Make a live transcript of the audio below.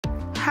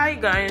Hi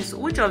guys,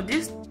 which of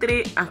these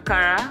three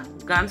Ankara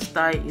gown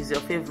style is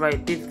your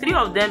favorite? The three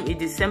of them is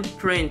the same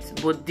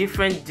print but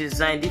different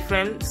design,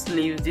 different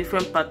sleeves,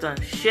 different pattern.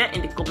 Share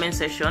in the comment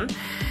section.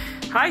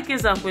 Hi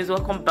kings and queens,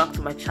 welcome back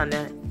to my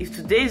channel. If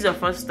today is your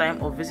first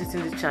time of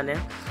visiting the channel,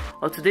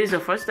 or today is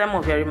your first time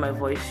of hearing my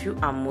voice, you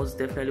are most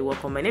definitely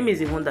welcome. My name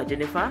is Ihunda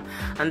Jennifer,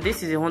 and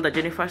this is Ihunda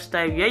Jennifer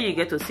style, where you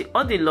get to see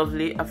all the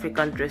lovely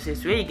African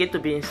dresses, where you get to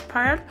be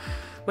inspired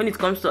when it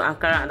comes to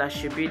Ankara and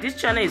Asoebi. This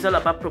channel is all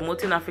about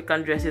promoting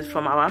African dresses,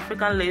 from our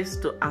African lace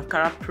to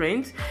Ankara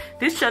print.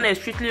 This channel is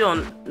strictly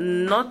on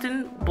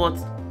nothing but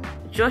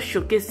just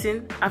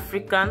showcasing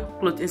African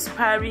clothes,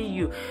 inspiring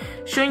you,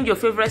 showing your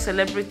favorite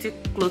celebrity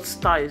clothes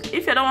styles.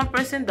 If you're the one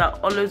person that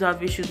always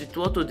have issues with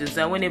what to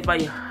design whenever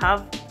you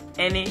have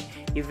any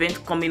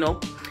event coming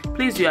up,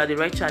 please, you are the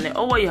right channel.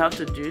 All what you have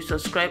to do is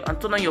subscribe and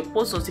turn on your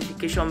post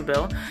notification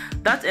bell.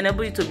 That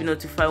enables you to be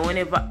notified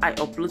whenever I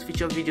upload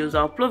feature videos.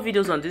 I upload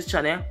videos on this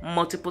channel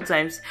multiple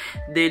times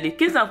daily.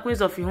 Kings and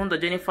queens of Ihunda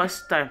Jennifer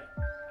style,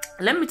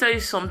 let me tell you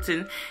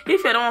something.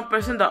 If you're the one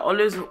person that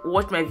always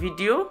watch my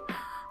video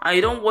and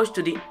you don't watch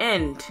to the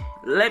end,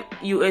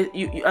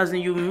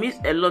 you miss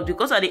a lot,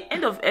 because at the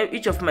end of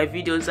each of my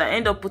videos I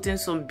end up putting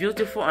some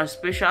beautiful and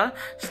special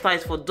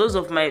styles for those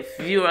of my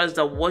viewers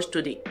that watch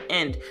to the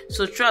end.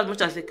 So try as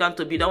much as you can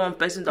to be that one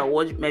person that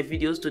watch my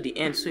videos to the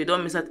end, so you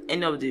don't miss out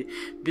any of the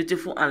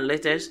beautiful and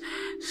latest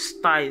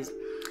styles.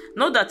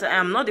 Know that I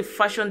am not the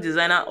fashion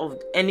designer of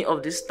any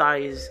of these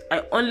styles.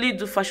 I only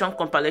do fashion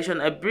compilation.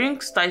 I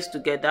bring styles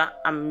together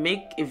and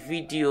make a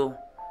video,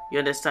 you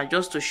understand,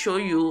 just to show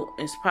you,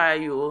 inspire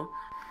you,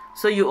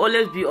 so you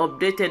always be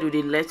updated with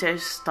the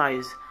latest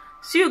styles.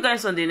 See you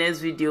guys on the next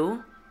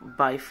video.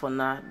 Bye for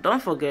now.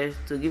 Don't forget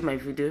to give my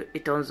video a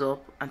thumbs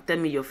up and tell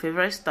me your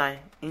favorite style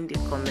in the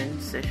comment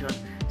section.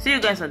 See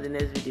you guys on the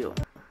next video.